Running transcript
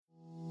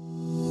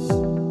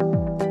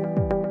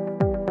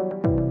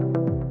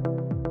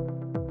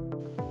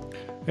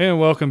And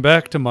welcome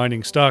back to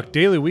Mining Stock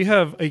Daily. We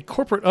have a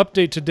corporate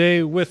update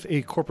today with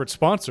a corporate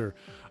sponsor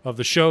of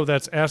the show.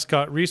 That's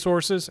Ascot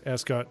Resources.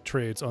 Ascot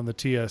trades on the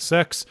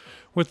TSX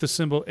with the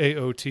symbol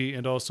AOT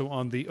and also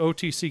on the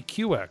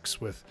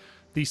OTCQX with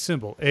the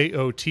symbol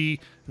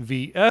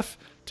AOTVF.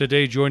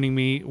 Today joining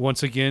me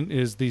once again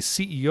is the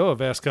CEO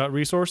of Ascot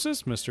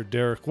Resources, Mr.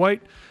 Derek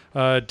White.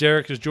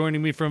 Derek is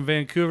joining me from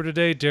Vancouver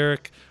today.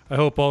 Derek, I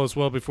hope all is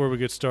well before we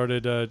get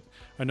started.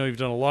 I know you've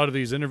done a lot of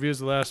these interviews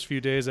the last few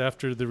days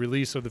after the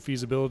release of the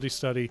feasibility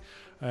study,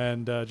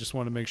 and just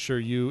want to make sure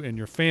you and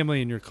your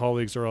family and your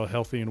colleagues are all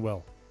healthy and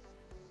well.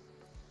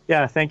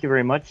 Yeah, thank you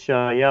very much.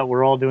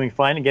 We're all doing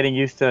fine and getting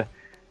used to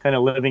kind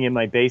of living in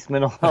my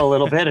basement a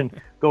little bit and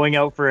going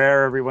out for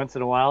air every once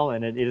in a while.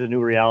 And it is a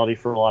new reality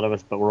for a lot of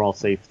us, but we're all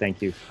safe.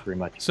 Thank you very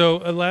much. So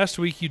last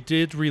week you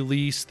did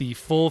release the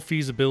full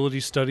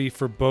feasibility study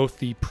for both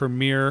the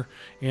Premier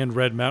and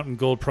Red Mountain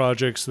Gold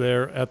projects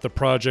there at the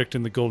project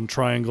in the Golden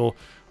Triangle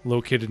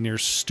located near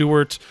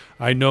Stewart.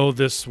 I know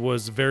this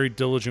was very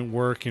diligent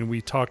work, and we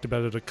talked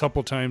about it a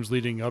couple times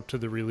leading up to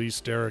the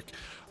release, Derek.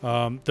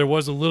 There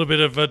was a little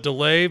bit of a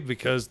delay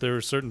because there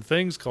were certain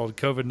things called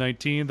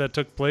COVID-19 that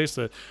took place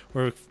that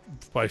were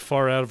by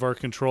far out of our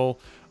control.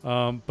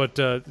 But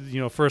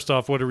first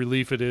off, what a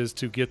relief it is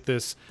to get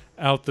this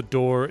out the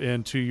door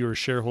and to your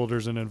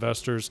shareholders and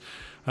investors.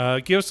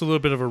 Give us a little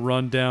bit of a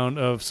rundown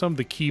of some of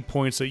the key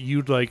points that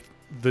you'd like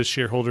the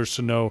shareholders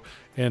to know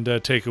and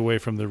take away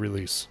from the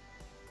release.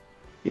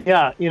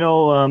 Yeah,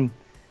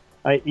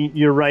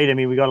 you're right. I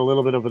mean, we got a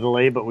little bit of a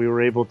delay, but we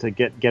were able to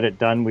get it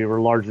done. We were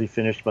largely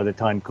finished by the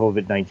time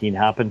COVID-19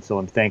 happened, so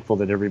I'm thankful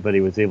that everybody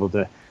was able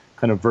to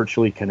kind of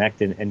virtually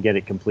connect and get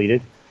it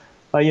completed.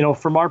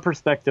 From our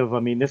perspective,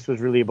 I mean, this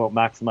was really about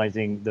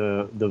maximizing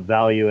the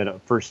value at a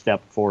first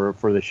step for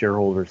the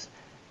shareholders.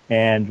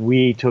 And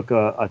we took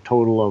a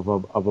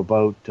total of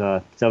about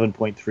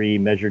 7.3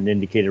 measured and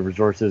indicated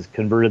resources,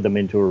 converted them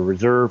into a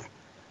reserve,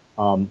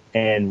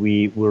 and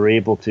we were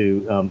able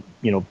to,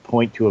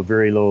 point to a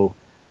very low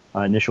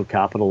initial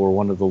capital. We're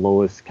one of the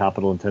lowest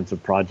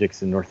capital-intensive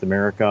projects in North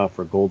America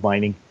for gold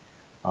mining,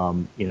 at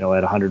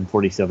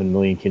 147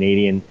 million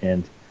Canadian,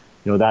 and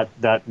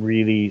that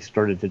really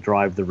started to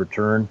drive the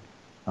return.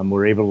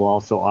 We're able to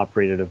also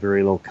operate at a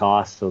very low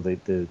cost, so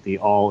the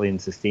all-in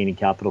sustaining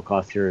capital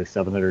cost here is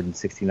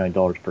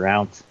 $769 per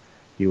ounce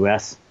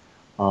US,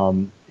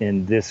 and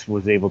this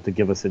was able to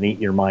give us an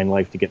 8-year mine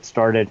life to get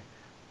started.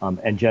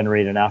 And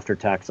generate an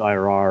after-tax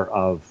IRR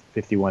of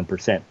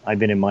 51%. I've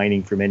been in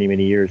mining for many,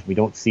 many years. We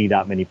don't see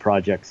that many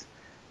projects,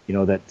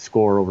 that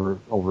score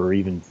over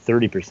even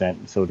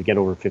 30%. So to get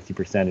over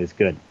 50% is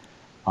good.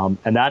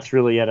 And that's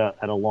really at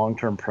a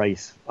long-term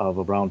price of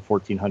around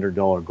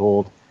 $1,400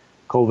 gold.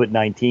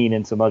 COVID-19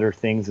 and some other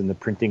things and the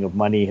printing of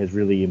money has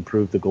really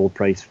improved the gold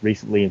price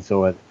recently. And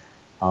so at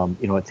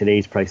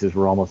today's prices,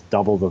 we're almost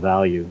double the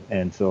value.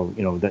 And so,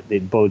 that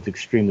it bodes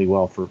extremely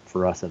well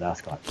for us at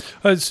Ascot.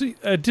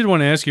 I did want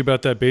to ask you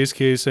about that base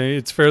case.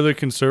 It's fairly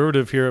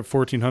conservative here at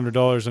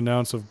 $1,400 an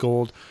ounce of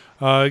gold.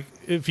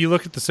 If you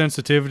look at the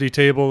sensitivity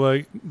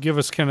table, give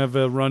us kind of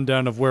a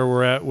rundown of where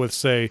we're at with,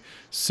 say,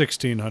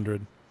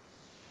 $1,600.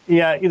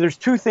 Yeah, there's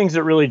two things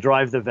that really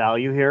drive the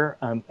value here.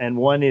 And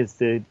one is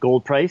the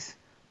gold price,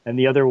 and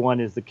the other one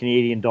is the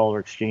Canadian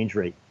dollar exchange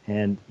rate.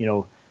 And,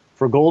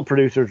 for gold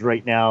producers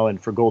right now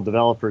and for gold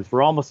developers,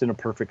 we're almost in a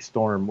perfect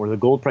storm where the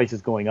gold price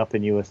is going up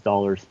in US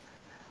dollars.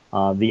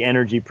 The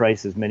energy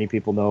price, as many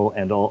people know,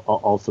 and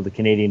also the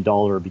Canadian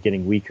dollar are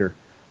getting weaker.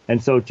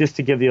 And so just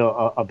to give you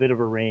a bit of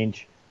a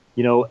range,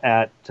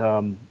 at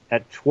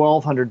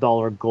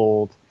 $1,200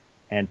 gold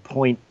and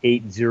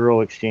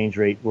 0.80 exchange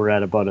rate, we're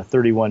at about a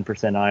 31%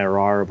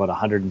 IRR, about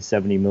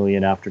 170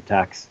 million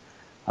after-tax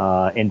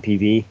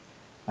NPV.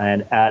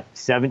 And at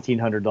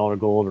 $1,700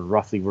 gold, or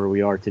roughly where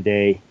we are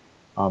today,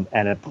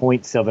 at a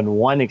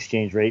 0.71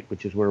 exchange rate,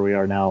 which is where we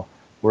are now,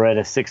 we're at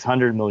a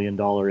 $600 million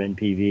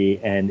NPV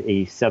and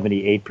a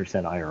 78%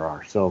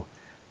 IRR. So,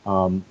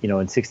 and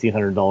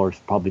 $1,600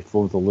 probably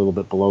flows a little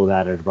bit below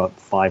that at about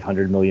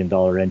 $500 million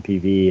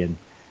NPV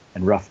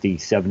and roughly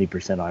 70%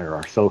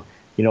 IRR. So,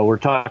 we're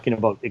talking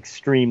about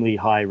extremely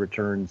high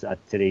returns at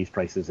today's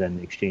prices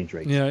and exchange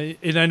rates. Yeah,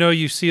 and I know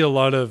you see a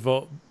lot of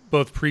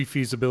both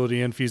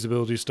pre-feasibility and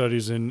feasibility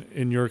studies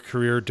in your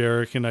career,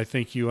 Derek, and I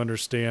think you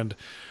understand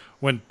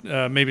when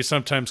maybe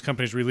sometimes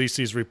companies release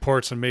these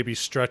reports and maybe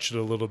stretch it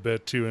a little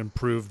bit to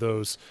improve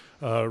those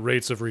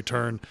rates of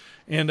return.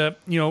 And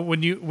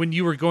when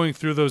you were going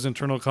through those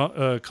internal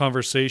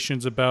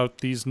conversations about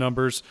these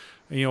numbers,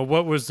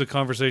 what was the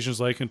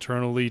conversations like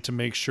internally to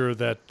make sure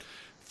that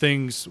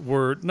things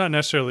were not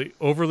necessarily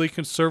overly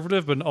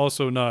conservative, but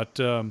also not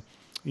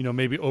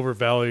maybe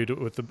overvalued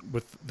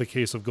with the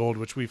case of gold,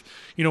 which we've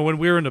when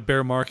we were in a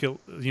bear market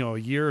a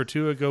year or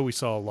two ago, we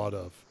saw a lot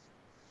of.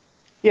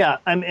 Yeah,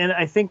 and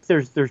I think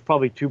there's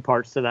probably two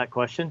parts to that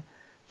question.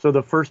 So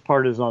the first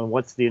part is on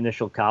what's the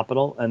initial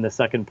capital, and the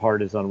second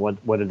part is on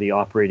what are the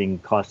operating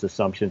cost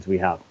assumptions we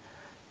have.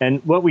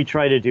 And what we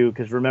try to do,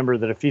 because remember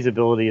that a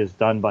feasibility is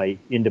done by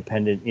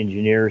independent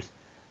engineers,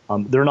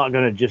 They're not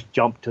going to just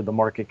jump to the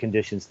market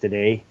conditions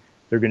today.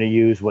 They're going to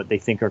use what they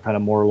think are kind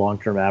of more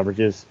long-term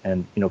averages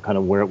and kind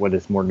of what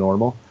is more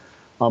normal.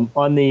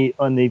 On the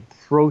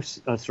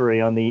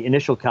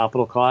initial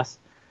capital costs,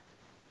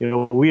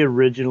 we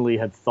originally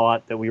had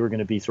thought that we were going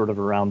to be sort of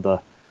around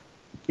the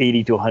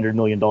 80 to 100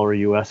 million dollar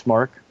US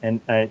mark,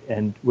 and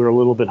we're a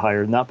little bit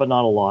higher than that, but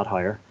not a lot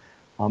higher.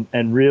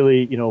 And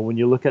really, when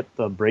you look at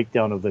the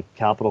breakdown of the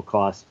capital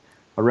cost,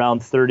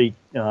 around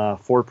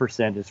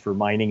 34% is for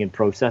mining and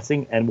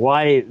processing. And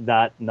why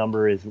that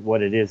number is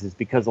what it is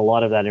because a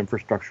lot of that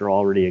infrastructure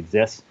already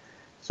exists.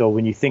 So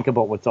when you think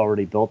about what's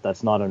already built,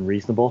 that's not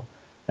unreasonable.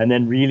 And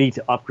then really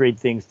to upgrade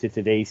things to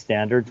today's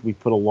standards, we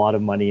put a lot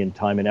of money and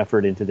time and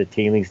effort into the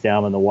tailings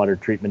dam and the water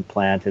treatment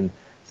plant and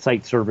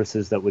site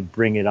services that would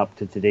bring it up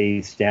to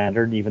today's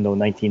standard, even though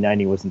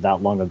 1990 wasn't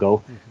that long ago.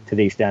 Mm-hmm.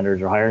 Today's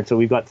standards are higher. And so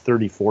we've got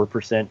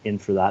 34% in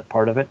for that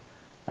part of it.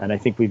 And I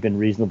think we've been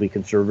reasonably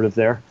conservative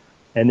there.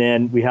 And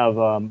then we have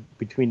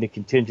between the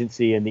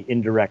contingency and the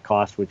indirect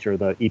costs, which are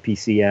the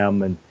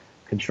EPCM and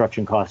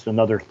construction costs,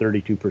 another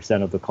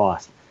 32% of the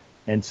cost.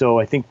 And so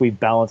I think we've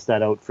balanced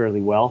that out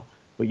fairly well.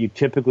 What you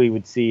typically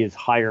would see is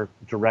higher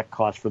direct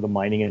costs for the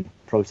mining and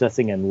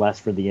processing and less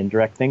for the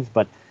indirect things.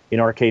 But in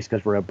our case,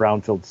 because we're a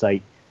brownfield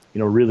site,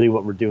 really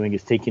what we're doing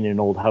is taking an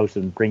old house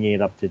and bringing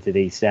it up to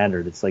today's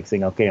standard. It's like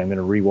saying, okay, I'm going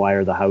to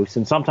rewire the house.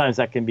 And sometimes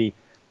that can be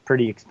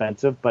pretty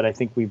expensive, but I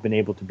think we've been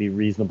able to be a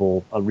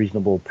reasonable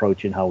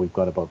approach in how we've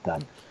got about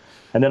that.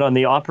 And then on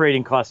the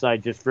operating cost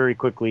side, just very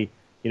quickly,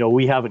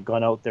 we haven't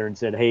gone out there and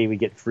said, hey, we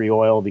get free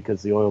oil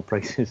because the oil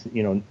price is,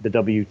 the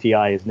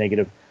WTI is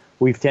negative.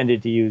 We've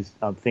tended to use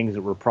things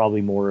that were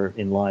probably more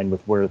in line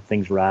with where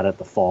things were at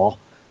the fall.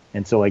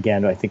 And so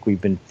again, I think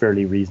we've been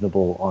fairly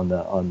reasonable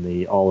on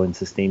the all-in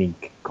sustaining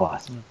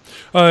cost.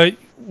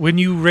 When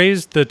you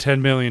raised the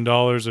 $10 million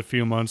a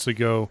few months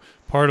ago,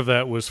 part of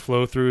that was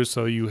flow through,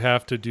 so you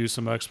have to do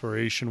some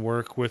exploration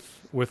work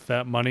with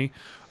that money.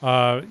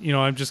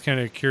 I'm just kind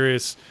of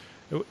curious,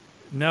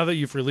 now that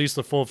you've released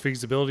the full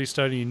feasibility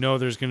study,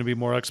 there's going to be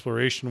more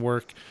exploration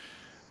work.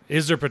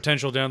 Is there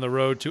potential down the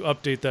road to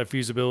update that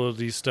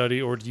feasibility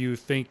study, or do you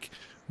think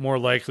more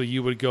likely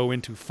you would go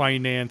into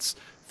finance,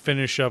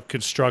 finish up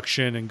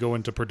construction, and go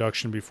into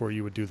production before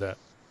you would do that?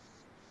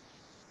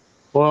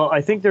 Well, I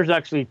think there's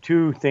actually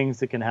two things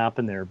that can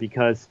happen there,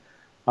 because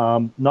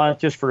not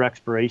just for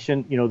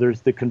exploration,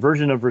 there's the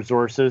conversion of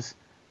resources,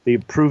 the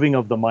improving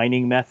of the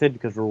mining method,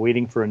 because we're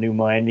waiting for a new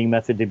mining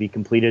method to be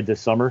completed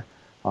this summer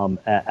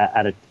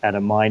at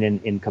a mine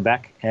in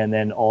Quebec, and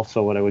then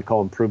also what I would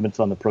call improvements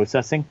on the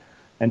processing.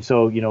 And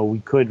so, we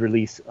could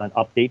release an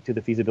update to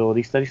the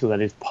feasibility study, so that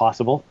is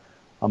possible.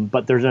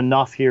 But there's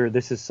enough here.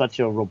 This is such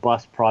a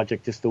robust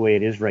project just the way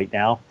it is right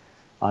now.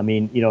 I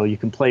mean, you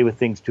can play with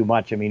things too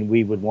much. I mean,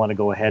 we would want to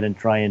go ahead and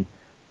try and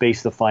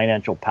base the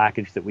financial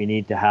package that we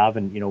need to have.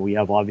 And, we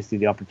have obviously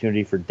the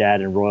opportunity for debt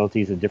and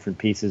royalties and different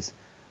pieces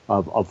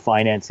of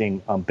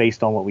financing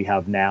based on what we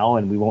have now.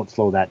 And we won't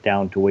slow that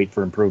down to wait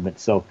for improvement.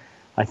 So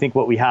I think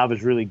what we have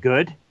is really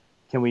good.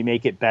 Can we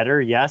make it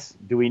better? Yes.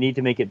 Do we need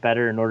to make it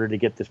better in order to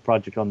get this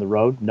project on the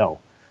road? No.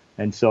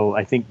 And so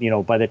I think,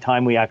 by the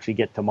time we actually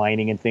get to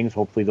mining and things,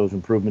 hopefully those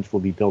improvements will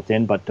be built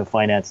in. But to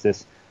finance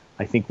this,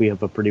 I think we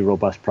have a pretty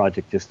robust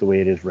project just the way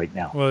it is right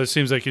now. Well, it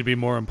seems like it'd be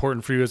more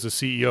important for you as a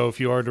CEO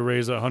if you are to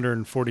raise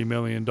 $140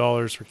 million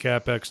for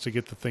CapEx to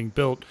get the thing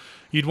built.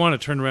 You'd want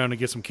to turn around and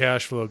get some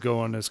cash flow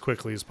going as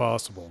quickly as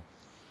possible.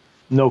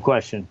 No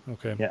question.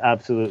 Okay. Yeah,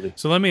 absolutely.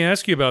 So let me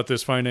ask you about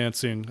this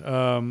financing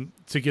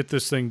to get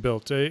this thing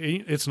built.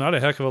 It's not a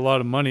heck of a lot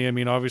of money. I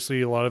mean,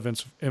 obviously, a lot of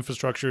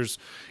infrastructure's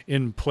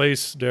in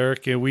place,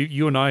 Derek. And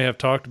you and I have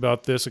talked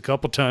about this a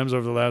couple times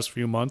over the last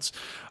few months.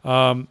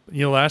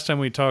 Last time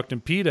we talked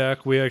in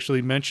PDAC, we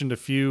actually mentioned a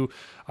few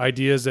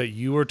ideas that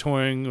you were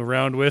toying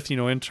around with,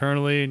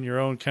 internally in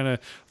your own kind of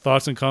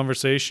thoughts and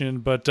conversation.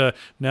 But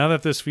now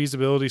that this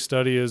feasibility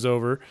study is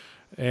over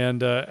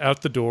and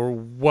out the door,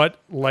 what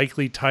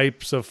likely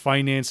types of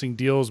financing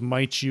deals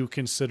might you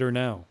consider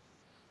now?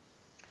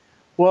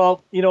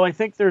 Well, I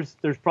think there's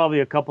probably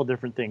a couple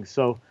different things.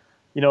 So,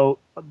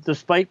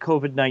 despite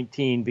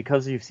COVID-19,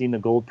 because you've seen the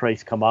gold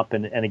price come up,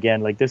 and again,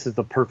 like this is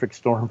the perfect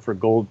storm for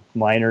gold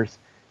miners,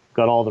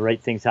 got all the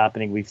right things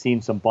happening. We've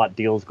seen some bought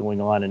deals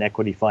going on and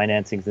equity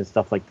financings and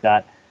stuff like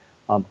that.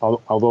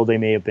 Although they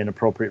may have been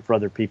appropriate for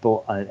other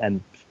people,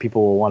 and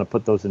people will want to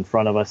put those in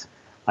front of us,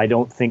 I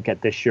don't think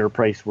at this share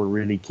price we're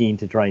really keen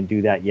to try and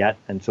do that yet.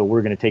 And so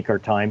we're going to take our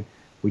time.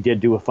 We did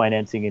do a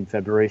financing in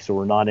February, so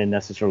we're not in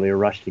necessarily a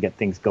rush to get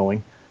things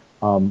going.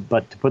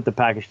 But to put the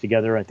package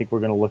together, I think we're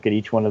going to look at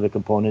each one of the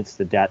components,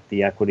 the debt,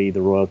 the equity,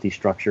 the royalty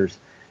structures,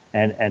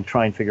 and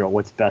try and figure out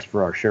what's best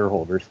for our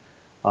shareholders.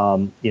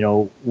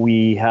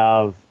 We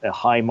have a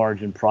high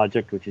margin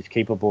project which is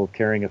capable of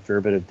carrying a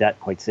fair bit of debt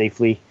quite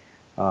safely.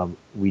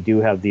 We do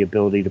have the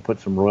ability to put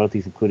some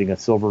royalties, including a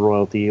silver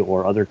royalty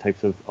or other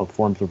types of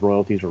forms of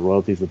royalties or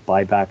royalties with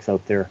buybacks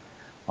out there.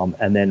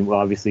 And then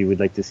obviously we'd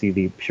like to see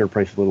the share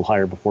price a little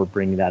higher before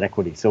bringing that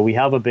equity. So we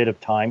have a bit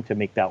of time to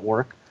make that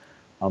work.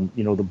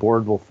 The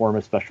board will form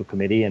a special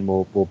committee, and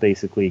we'll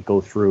basically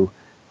go through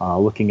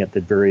looking at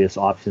the various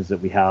options that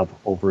we have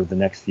over the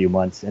next few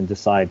months and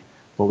decide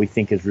what we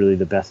think is really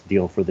the best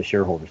deal for the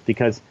shareholders.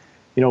 Because,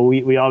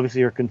 we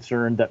obviously are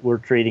concerned that we're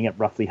trading at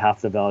roughly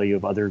half the value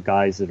of other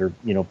guys that are,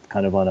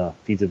 kind of on a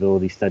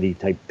feasibility study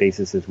type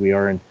basis as we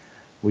are. And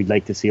we'd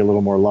like to see a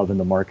little more love in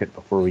the market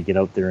before we get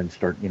out there and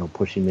start,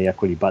 pushing the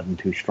equity button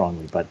too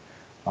strongly. But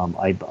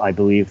I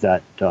believe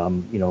that,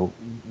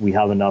 we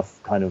have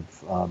enough kind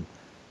of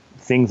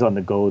things on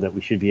the go that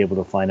we should be able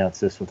to finance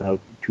this without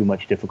too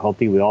much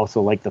difficulty. We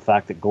also like the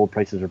fact that gold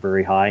prices are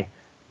very high.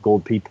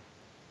 Gold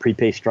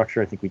prepay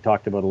structure, I think we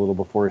talked about a little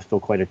before, is still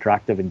quite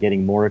attractive and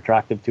getting more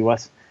attractive to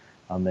us.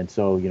 And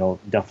so,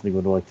 definitely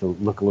would like to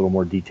look a little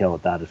more detail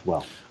at that as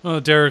well.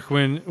 Derek,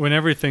 when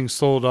everything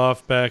sold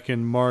off back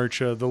in March,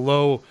 the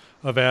low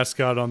of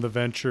Ascot on the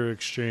venture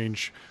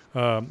exchange,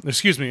 on the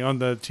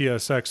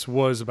TSX,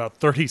 was about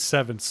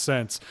 37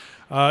 cents.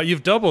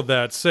 You've doubled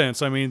that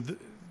since. I mean,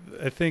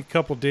 I think a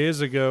couple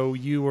days ago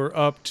you were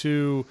up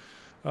to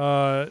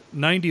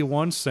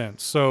 91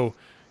 cents. So,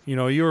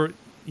 you're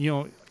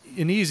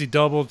an easy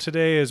double.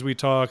 Today as we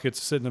talk,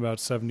 it's sitting about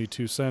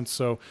 72 cents.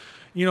 So,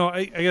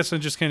 I guess I'm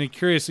just kind of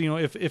curious,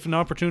 if an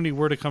opportunity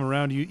were to come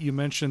around, you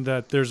mentioned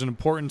that there's an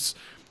importance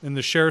in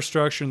the share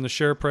structure and the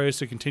share price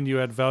to continue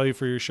to add value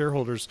for your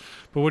shareholders.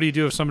 But what do you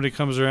do if somebody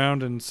comes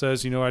around and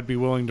says, I'd be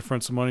willing to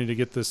front some money to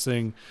get this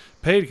thing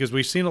paid? Because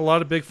we've seen a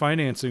lot of big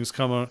financings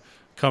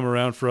come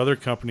around for other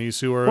companies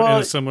who are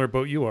in a similar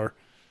boat you are.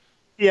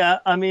 Yeah,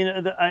 I mean,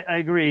 I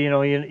agree.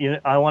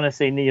 I want to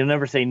say you'll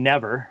never say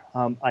never.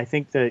 I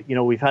think that,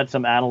 we've had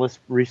some analysts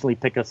recently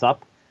pick us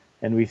up,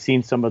 and we've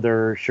seen some of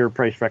their share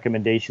price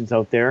recommendations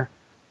out there,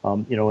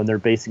 and they're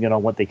basing it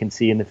on what they can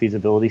see in the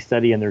feasibility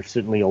study, and they're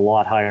certainly a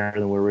lot higher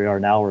than where we are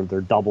now, or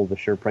they're double the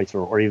share price,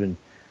 or even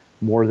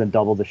more than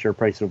double the share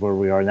price of where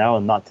we are now.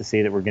 And not to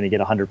say that we're going to get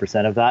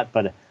 100% of that,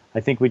 but I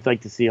think we'd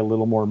like to see a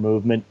little more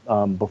movement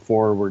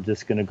before we're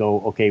just going to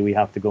go, okay, we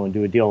have to go and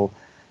do a deal.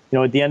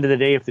 At the end of the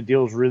day, if the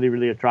deal is really,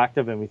 really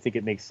attractive and we think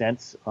it makes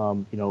sense,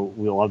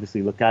 we'll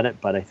obviously look at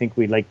it. But I think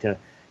we'd like to,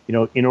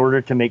 in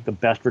order to make the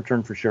best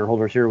return for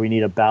shareholders here, we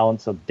need a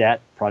balance of debt,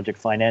 project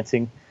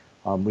financing.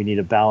 We need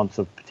a balance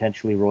of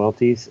potentially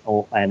royalties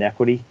and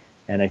equity.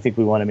 And I think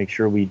we want to make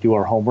sure we do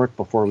our homework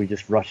before we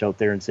just rush out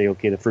there and say,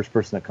 okay, the first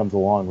person that comes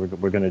along,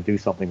 we're going to do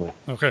something with.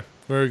 Okay,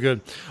 very good.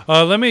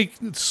 Let me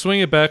swing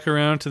it back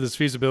around to this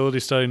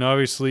feasibility study. And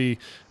obviously,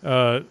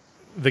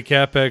 the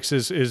CapEx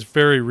is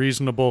very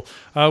reasonable.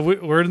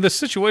 We're in this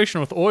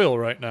situation with oil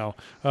right now.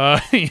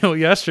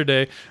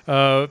 Yesterday,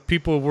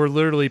 people were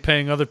literally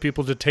paying other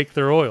people to take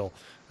their oil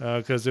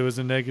because it was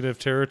in negative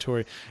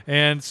territory.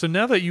 And so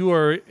now that you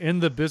are in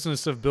the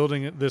business of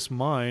building this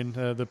mine,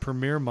 the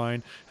Premier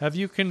mine, have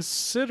you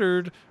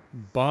considered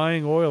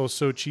buying oil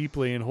so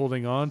cheaply and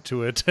holding on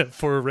to it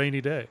for a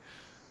rainy day?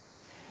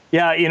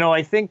 Yeah,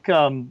 I think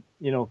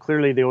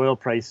clearly the oil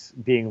price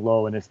being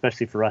low, and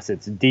especially for us,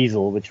 it's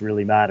diesel, which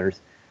really matters.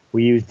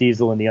 We use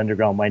diesel in the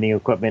underground mining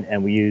equipment,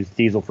 and we use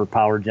diesel for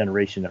power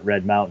generation at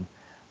Red Mountain.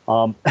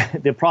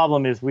 The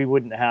problem is we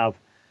wouldn't have,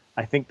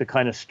 I think, the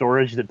kind of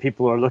storage that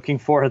people are looking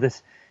for.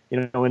 This,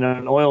 in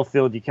an oil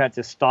field, you can't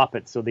just stop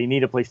it, so they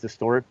need a place to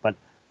store it. But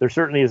there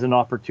certainly is an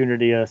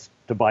opportunity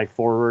to buy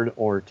forward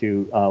or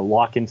to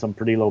lock in some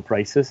pretty low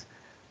prices.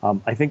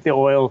 I think the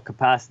oil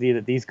capacity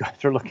that these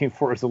guys are looking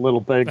for is a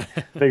little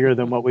bigger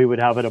than what we would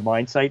have at a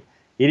mine site.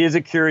 It is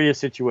a curious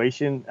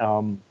situation,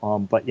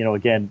 but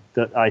again,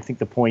 I think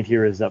the point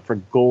here is that for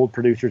gold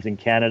producers in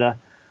Canada,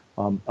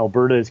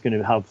 Alberta is going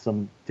to have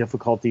some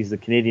difficulties. The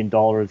Canadian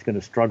dollar is going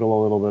to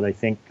struggle a little bit, I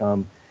think.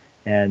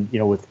 And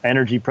with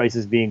energy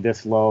prices being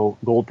this low,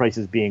 gold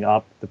prices being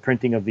up, the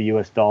printing of the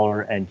U.S.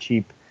 dollar, and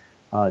cheap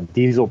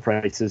diesel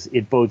prices,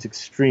 it bodes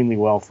extremely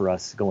well for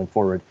us going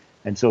forward.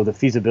 And so the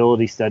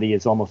feasibility study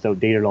is almost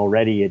outdated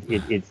already.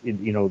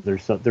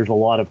 There's a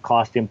lot of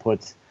cost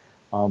inputs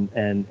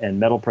and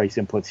metal price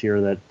inputs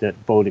here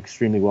that bode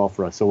extremely well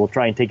for us. So we'll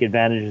try and take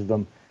advantage of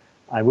them.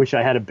 I wish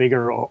I had a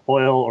bigger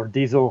oil or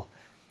diesel,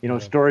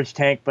 storage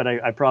tank, but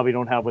I probably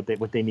don't have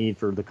what they need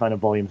for the kind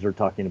of volumes they're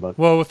talking about.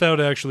 Well, without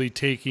actually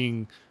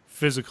taking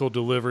physical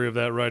delivery of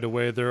that right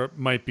away, there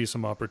might be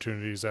some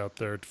opportunities out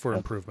there for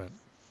improvement.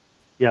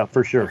 Yeah,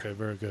 for sure. Okay,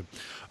 very good.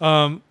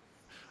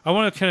 I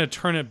want to kind of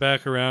turn it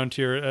back around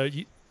here.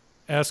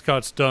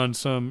 Ascot's done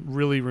some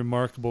really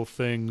remarkable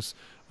things,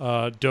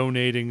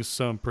 donating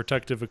some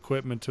protective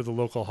equipment to the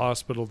local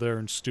hospital there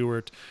in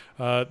Stewart.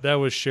 That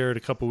was shared a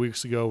couple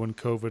weeks ago when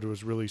COVID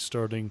was really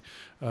starting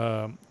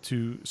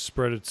to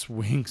spread its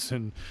wings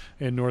in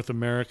North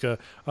America.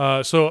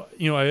 So,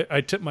 I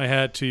tip my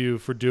hat to you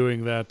for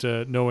doing that,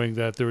 knowing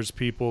that there was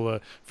people,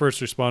 first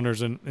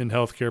responders and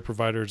healthcare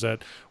providers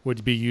that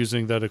would be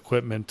using that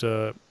equipment,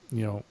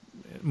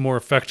 more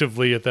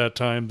effectively at that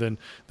time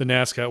than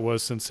Ascot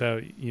was, since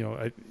I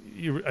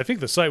think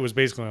the site was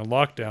basically on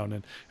lockdown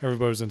and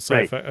everybody was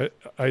in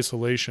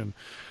isolation.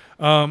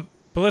 But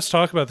let's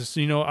talk about this.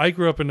 I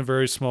grew up in a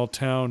very small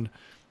town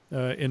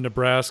in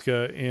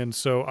Nebraska, and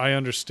so I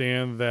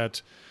understand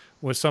that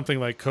with something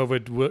like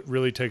COVID, what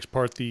really takes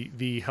part,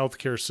 the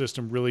healthcare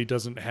system really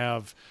doesn't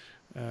have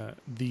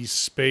the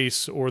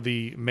space or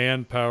the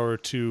manpower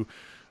to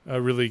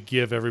really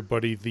give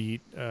everybody the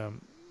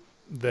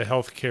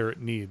health care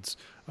it needs.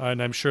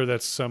 And I'm sure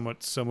that's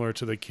somewhat similar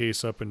to the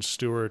case up in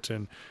Stewart,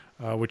 and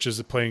which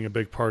is playing a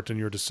big part in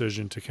your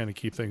decision to kind of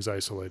keep things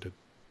isolated.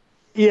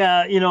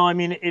 Yeah, I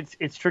mean,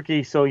 it's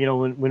tricky. So,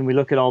 when we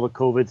look at all the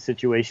COVID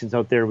situations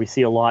out there, we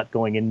see a lot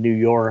going in New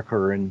York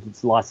or in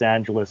Los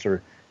Angeles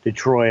or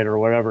Detroit or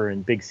whatever,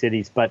 in big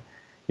cities. But,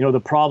 the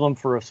problem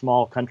for a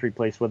small country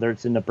place, whether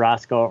it's in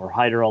Nebraska or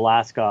Hyder,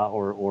 Alaska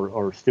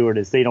or Stewart,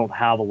 is they don't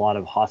have a lot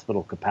of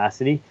hospital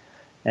capacity.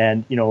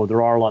 And,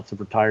 there are lots of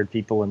retired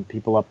people and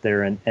people up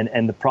there. And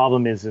the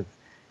problem is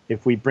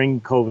if we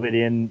bring COVID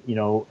in,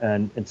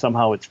 and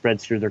somehow it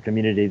spreads through their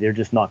community, they're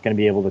just not going to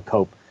be able to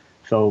cope.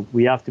 So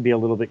we have to be a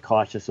little bit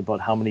cautious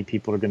about how many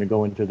people are going to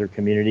go into their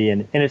community.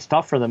 And it's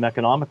tough for them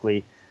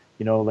economically.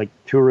 Like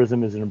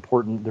tourism is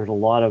there's a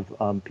lot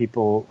of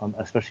people,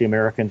 especially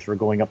Americans, who are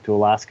going up to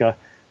Alaska,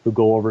 who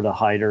go over to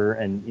Hyder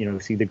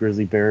and, see the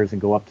grizzly bears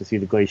and go up to see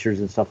the glaciers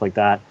and stuff like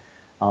that.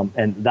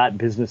 And that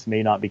business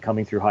may not be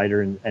coming through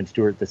Hyder and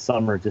Stewart this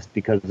summer just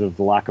because of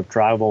the lack of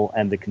travel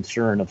and the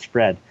concern of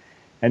spread.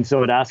 And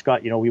so at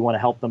Ascot, we want to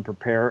help them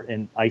prepare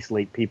and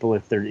isolate people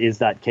if there is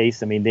that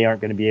case. I mean, they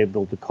aren't going to be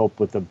able to cope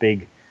with a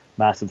big,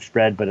 massive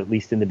spread, but at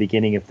least in the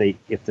beginning, if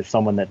there's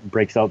someone that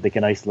breaks out, they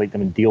can isolate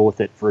them and deal with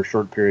it for a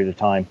short period of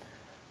time.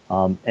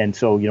 And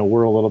so,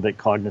 we're a little bit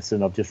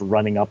cognizant of just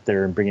running up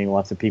there and bringing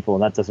lots of people,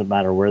 and that doesn't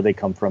matter where they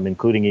come from,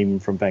 including even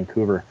from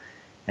Vancouver.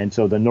 And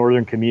so the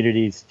northern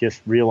communities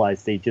just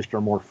realize they just are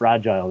more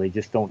fragile. They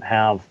just don't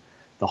have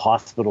the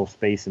hospital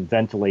space and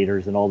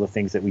ventilators and all the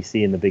things that we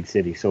see in the big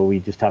city. So we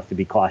just have to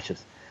be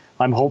cautious.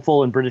 I'm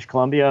hopeful in British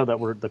Columbia that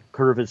the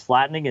curve is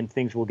flattening and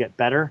things will get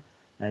better,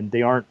 and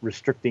they aren't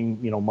restricting,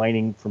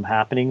 mining from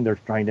happening. They're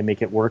trying to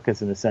make it work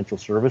as an essential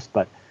service,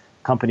 but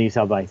companies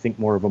have, I think,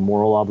 more of a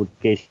moral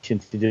obligation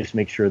to just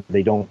make sure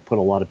they don't put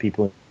a lot of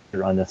people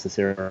in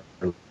unnecessarily.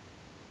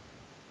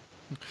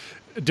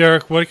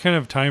 Derek, what kind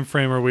of time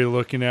frame are we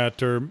looking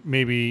at, or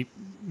maybe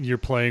you're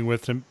playing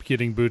with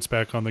getting boots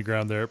back on the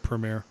ground there at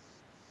Premier?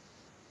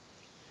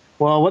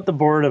 Well, what the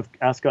board of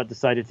Ascot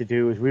decided to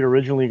do is we were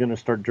originally going to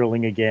start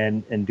drilling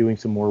again and doing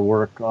some more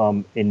work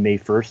in May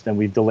 1st, and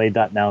we've delayed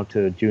that now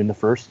to June the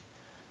 1st.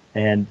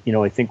 And,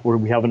 I think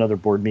we have another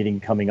board meeting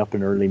coming up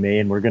in early May,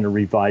 and we're going to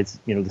revise,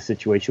 the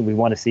situation. We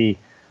want to see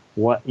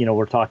what,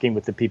 we're talking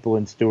with the people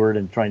in Stewart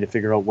and trying to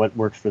figure out what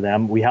works for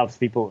them. We have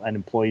people and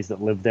employees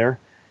that live there,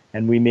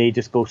 and we may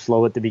just go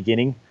slow at the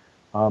beginning.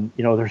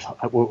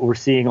 We're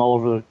seeing all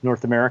over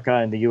North America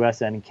and the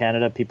US and in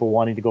Canada, people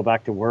wanting to go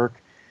back to work.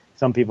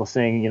 Some people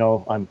saying,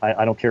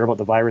 I don't care about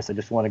the virus, I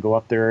just want to go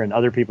up there, and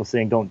other people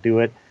saying don't do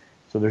it.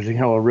 So there's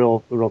a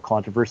real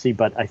controversy.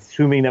 But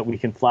assuming that we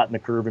can flatten the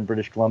curve in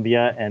British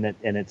Columbia and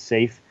it's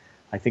safe,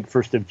 I think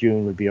 1st of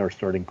June would be our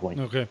starting point.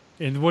 Okay.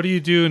 And what do you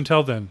do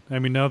until then? I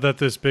mean, now that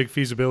this big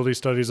feasibility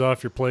study is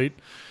off your plate,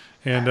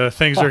 and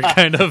things are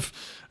kind of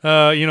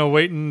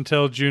waiting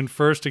until June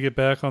 1st to get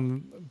back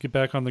on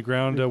the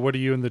ground. What do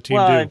you and the team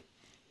do?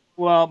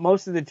 Well,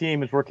 most of the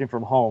team is working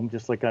from home,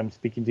 just like I'm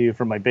speaking to you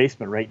from my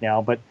basement right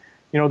now. But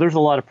there's a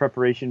lot of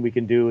preparation we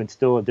can do and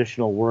still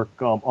additional work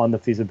on the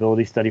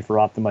feasibility study for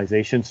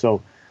optimization.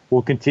 So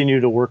we'll continue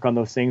to work on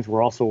those things.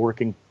 We're also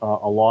working a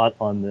lot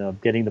on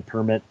getting the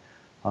permit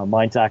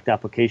Mines Act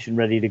application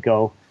ready to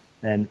go,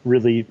 and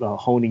really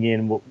honing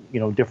in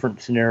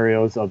different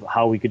scenarios of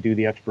how we could do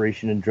the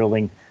exploration and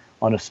drilling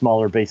on a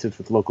smaller basis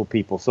with local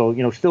people.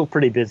 So still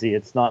pretty busy.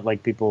 It's not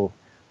like people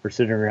are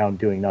sitting around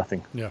doing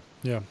nothing. Yeah.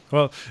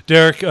 Well,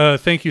 Derek,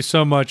 thank you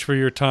so much for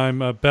your time.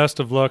 Best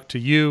of luck to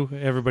you,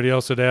 everybody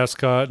else at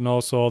Ascot, and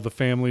also all the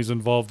families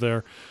involved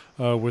there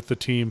with the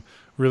team.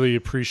 Really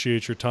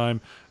appreciate your time.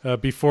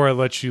 Before I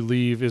let you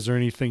leave, is there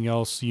anything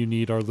else you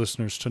need our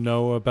listeners to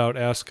know about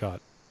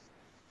Ascot?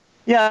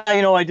 Yeah,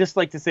 I just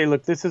like to say,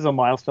 look, this is a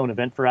milestone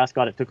event for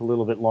Ascot. It took a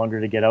little bit longer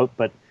to get out,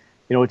 but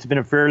it's been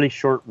a fairly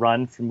short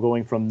run from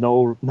going from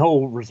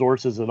no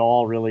resources at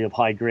all, really, of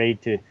high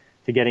grade to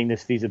getting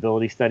this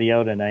feasibility study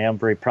out, and I am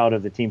very proud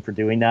of the team for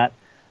doing that.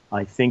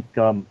 I think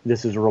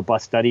this is a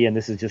robust study, and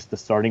this is just the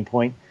starting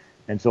point.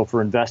 And so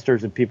for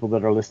investors and people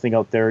that are listening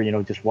out there,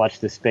 just watch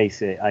this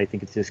space. I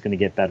think it's just going to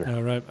get better.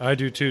 All right. I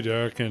do too,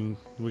 Derek, and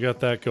we got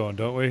that going,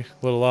 don't we? A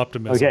little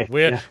optimism.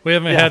 Okay. We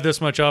haven't had this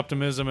much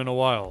optimism in a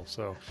while,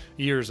 so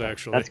years,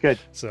 actually. That's good.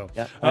 So,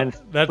 yeah. And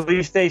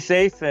please stay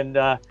safe, and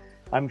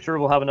I'm sure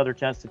we'll have another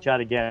chance to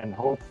chat again.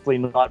 Hopefully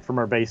not from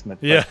our basement,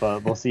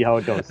 but we'll see how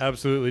it goes.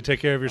 Absolutely.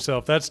 Take care of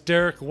yourself. That's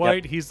Derek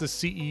White. Yep. He's the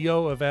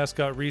CEO of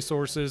Ascot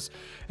Resources.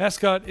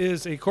 Ascot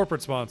is a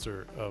corporate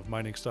sponsor of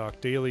Mining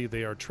Stock Daily.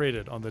 They are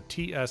traded on the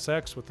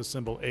TSX with the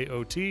symbol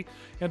AOT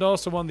and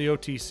also on the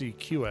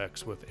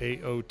OTCQX with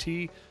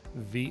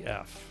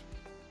AOTVF.